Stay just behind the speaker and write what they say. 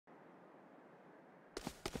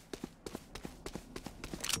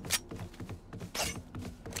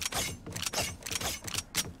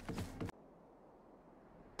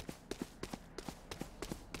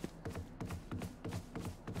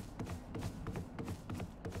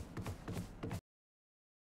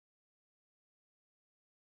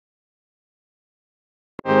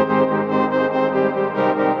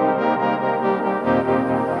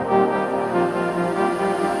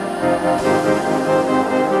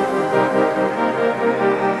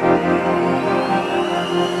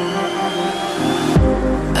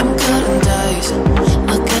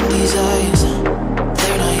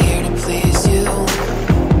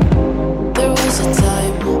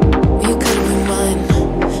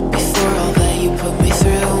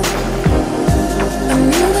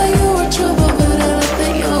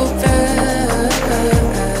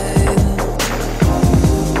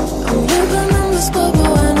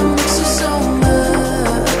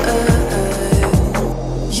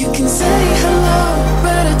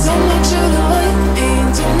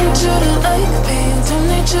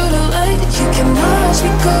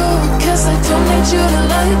you to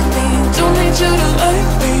like me, don't need you to like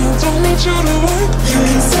me, don't need you to like me. You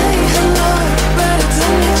can say hello, but I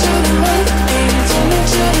don't need you to like me, don't need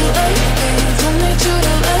you to like me, don't need you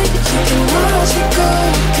to like me. You can watch me go,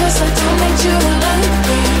 cause I don't need you to like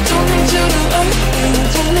me, don't need you to like me,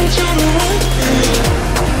 don't need you to like me.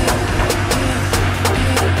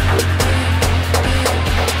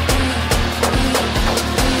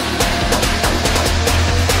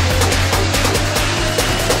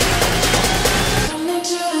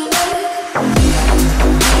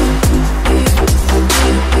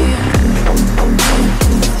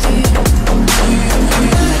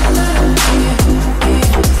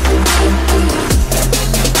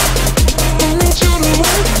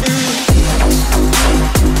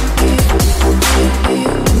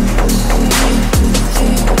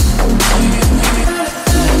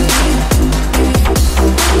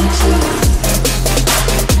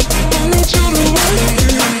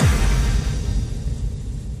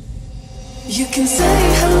 You can say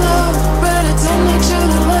hello, but I don't need you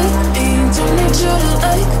to like me, don't need you to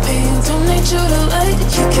like me, don't need you to like me.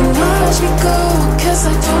 You can watch me go, cause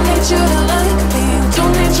I don't need you to like me,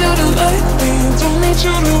 don't need you to like me, don't need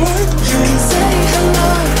you to like me. You can say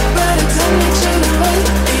hello, but I don't need you to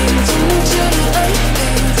like me, don't need you to like me,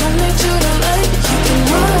 don't need you to like me. You can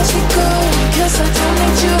watch me go, cause I don't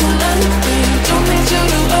need you to like me, don't need you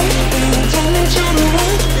to like me, don't need you to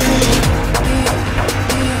like me.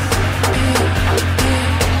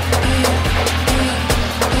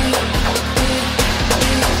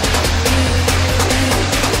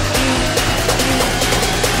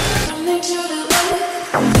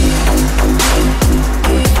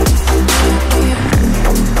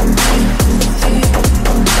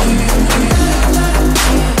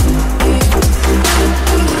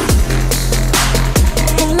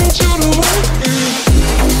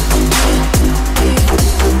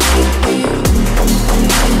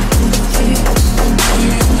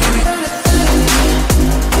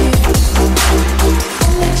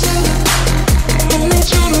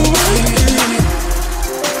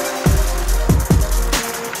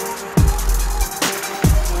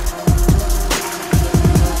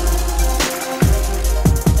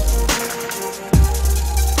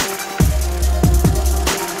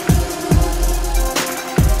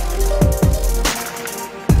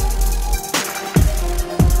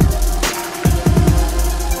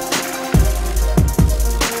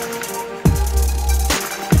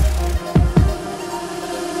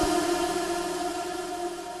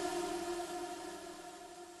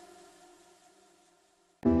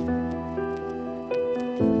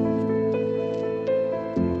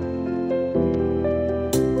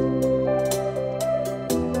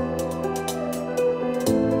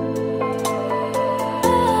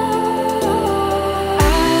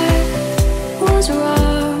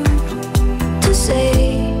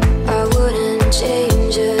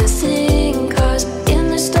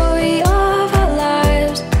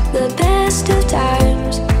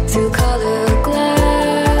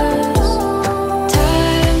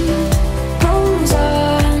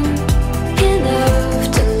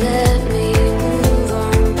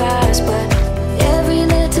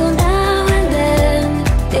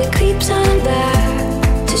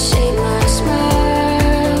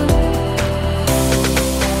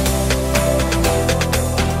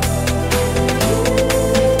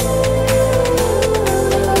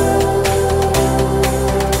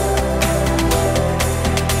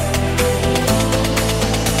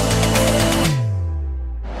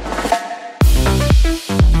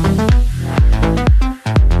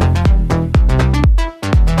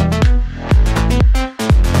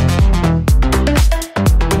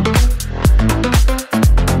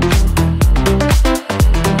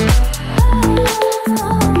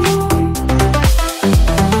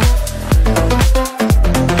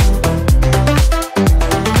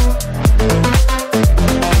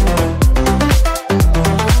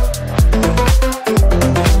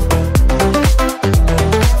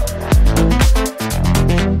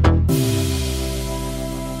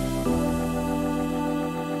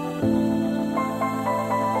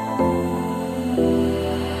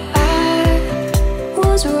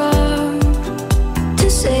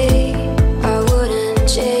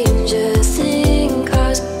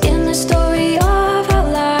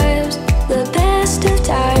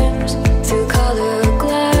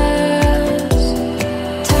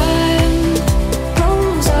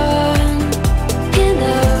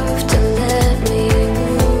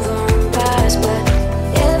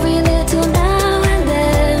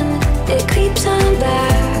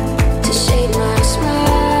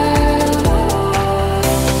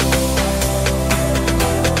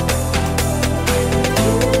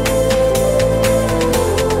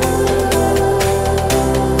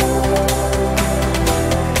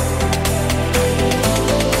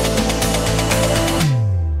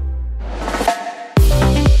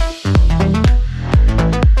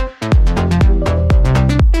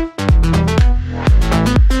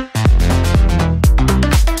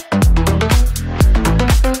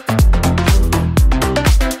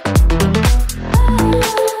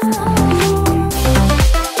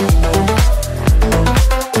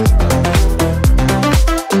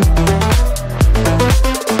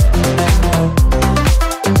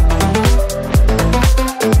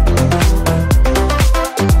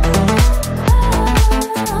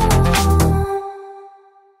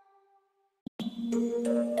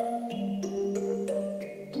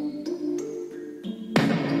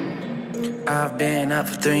 I've been up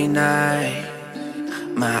for 3 nights.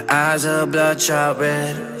 My eyes are bloodshot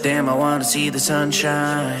red. Damn, I wanna see the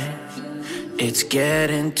sunshine. It's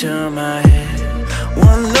getting to my head.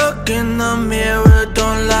 One look in the mirror,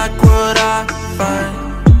 don't like what I find.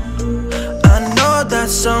 I know that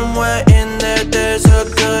somewhere in there there's a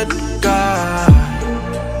good guy,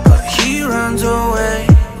 but he runs away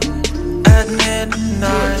at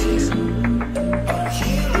midnight.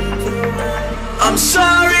 I'm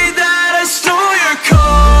sorry that I stole your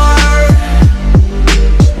car.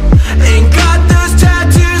 Ain't got those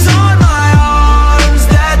tattoos on my arms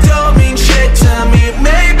that don't mean shit to me.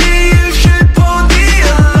 Maybe you should pull the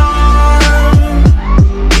alarm,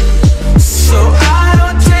 so I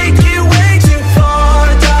don't take it way too far.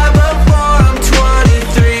 Die before I'm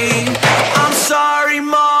 23. I'm sorry,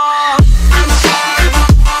 Mom. I'm sorry,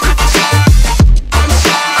 Mom. I'm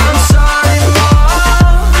sorry, Mom.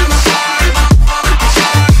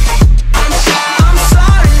 I'm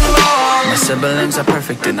sorry, Mom. My siblings are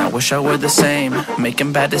perfect and I wish I were the same.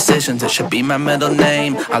 Making bad decisions, it should be my middle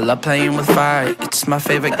name. I love playing with fire, it's my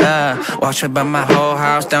favorite. Watch me burn my whole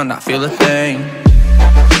house down, not feel a thing.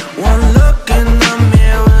 One look in the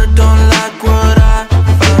mirror, don't like what I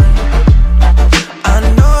find. I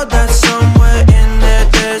know that somewhere in there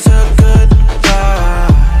there's a good guy,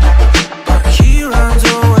 but he runs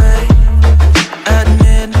away at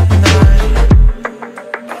midnight.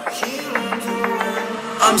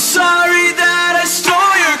 I'm sorry that I stole